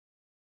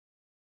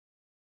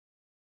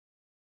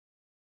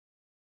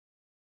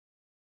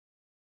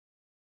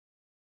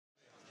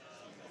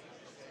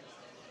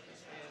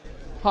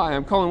Hi,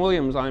 I'm Colin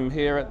Williams. I'm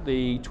here at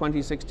the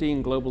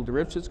 2016 Global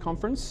Derivatives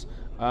Conference.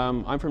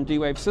 I'm from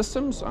D-Wave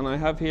Systems, and I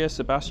have here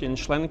Sebastian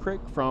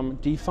Schlenkrich from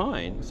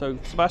Define. So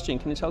Sebastian,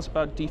 can you tell us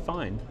about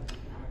Define?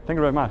 Thank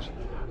you very much.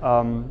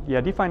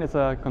 Define is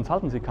a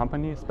consultancy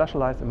company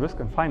specialized in risk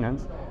and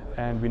finance,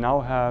 and we now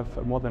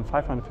have more than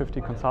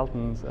 550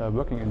 consultants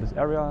working in this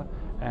area,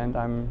 and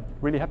I'm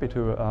really happy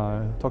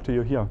to talk to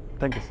you here.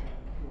 Thank you.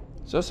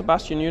 So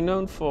Sebastian, you're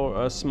known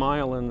for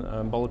Smile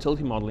and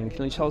volatility modeling.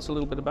 Can you tell us a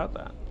little bit about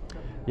that?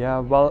 Yeah,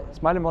 well,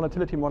 Smile and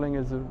volatility modeling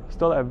is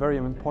still a very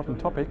important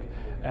topic,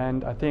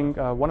 and I think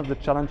one of the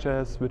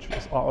challenges which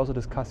are also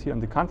discussed here in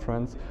the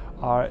conference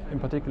are in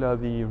particular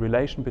the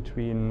relation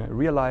between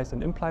realized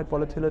and implied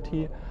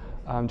volatility.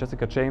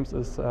 Jessica James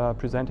is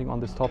presenting on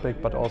this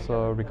topic, but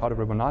also Riccardo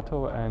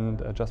Rebonato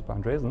and Jasper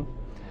Andresen.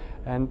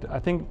 And I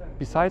think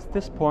besides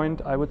this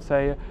point, I would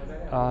say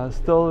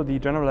still the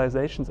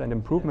generalizations and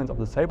improvements of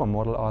the Sabre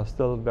model are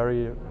still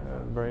very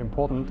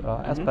important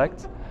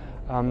aspects.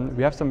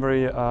 We have some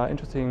very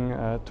interesting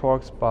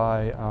talks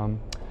by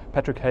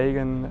Patrick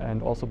Hagen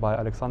and also by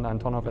Alexander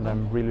Antonov, and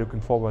I'm really looking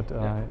forward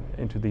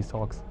into these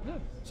talks. Yeah.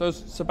 So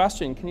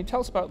Sebastian, can you tell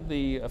us about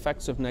the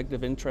effects of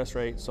negative interest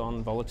rates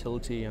on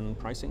volatility and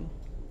pricing?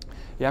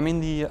 Yeah, I mean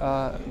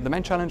the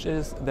main challenge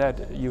is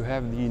that you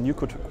have the new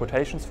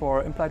quotations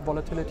for implied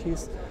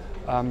volatilities.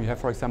 You have,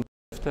 for example,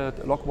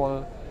 lifted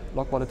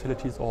log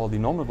volatilities or the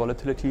normal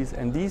volatilities,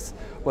 and these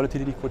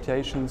volatility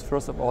quotations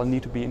first of all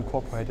need to be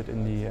incorporated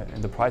in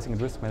the pricing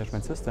and risk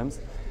management systems.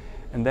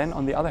 And then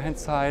on the other hand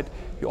side,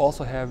 you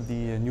also have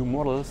the new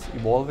models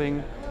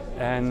evolving,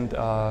 and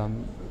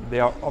they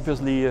are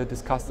obviously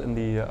discussed in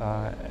the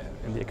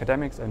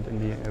academics and in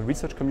the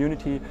research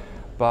community.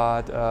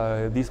 But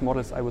these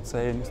models, I would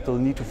say, still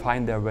need to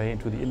find their way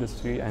into the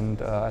industry,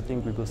 and I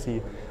think we will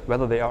see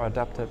whether they are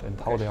adapted and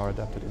how they are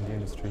adapted in the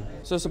industry.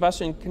 So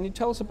Sebastian, can you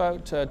tell us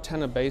about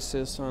tenor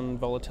basis on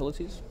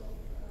volatilities?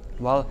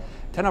 Well,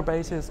 tenor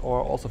basis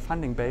or also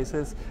funding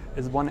basis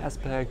is one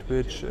aspect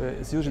which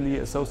is usually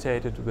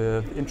associated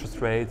with interest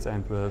rates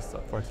and with,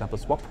 for example,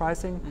 swap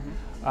pricing.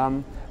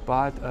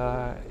 But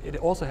it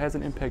also has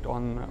an impact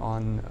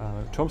on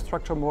term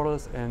structure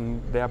models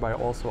and thereby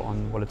also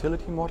on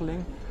volatility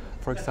modeling.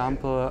 For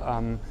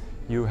example,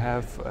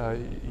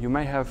 you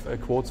may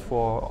have quotes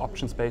for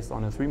options based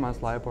on a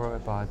 3-month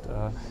LIBOR, but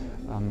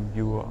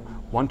you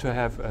want to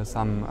have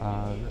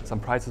some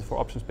prices for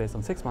options based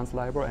on 6-month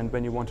LIBOR, and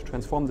when you want to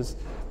transform this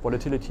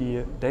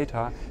volatility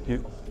data,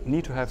 you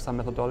need to have some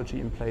methodology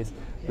in place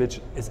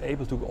which is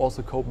able to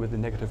also cope with the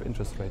negative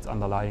interest rates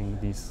underlying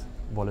these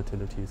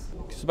volatilities.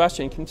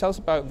 Sebastian, can you tell us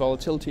about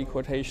volatility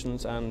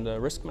quotations and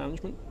risk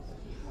management?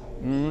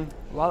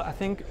 Well, I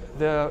think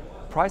the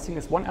pricing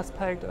is one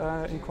aspect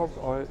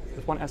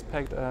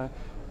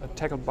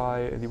tackled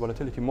by the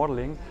volatility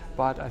modeling,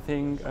 but I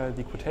think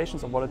the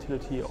quotations of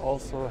volatility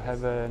also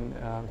have a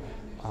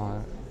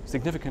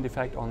significant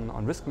effect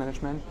on risk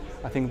management.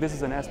 I think this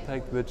is an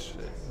aspect which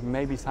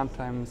maybe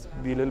sometimes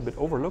be a little bit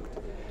overlooked.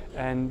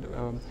 And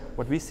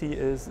what we see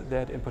is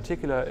that in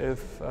particular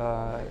if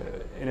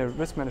in a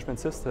risk management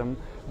system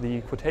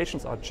the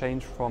quotations are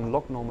changed from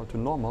log normal to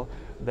normal,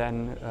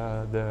 then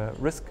the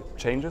risk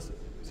changes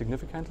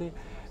significantly.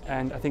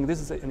 And I think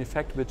this is an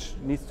effect which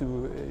needs to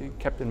be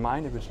kept in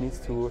mind and which needs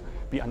to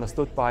be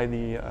understood by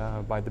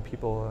the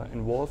people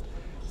involved.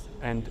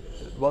 And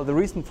well, the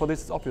reason for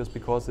this is obvious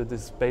because it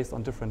is based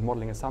on different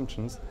modeling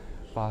assumptions.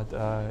 But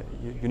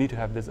you need to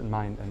have this in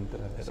mind, and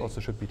it also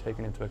should be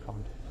taken into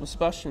account. Well,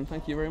 Sebastian,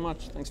 thank you very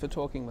much. Thanks for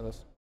talking with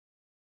us.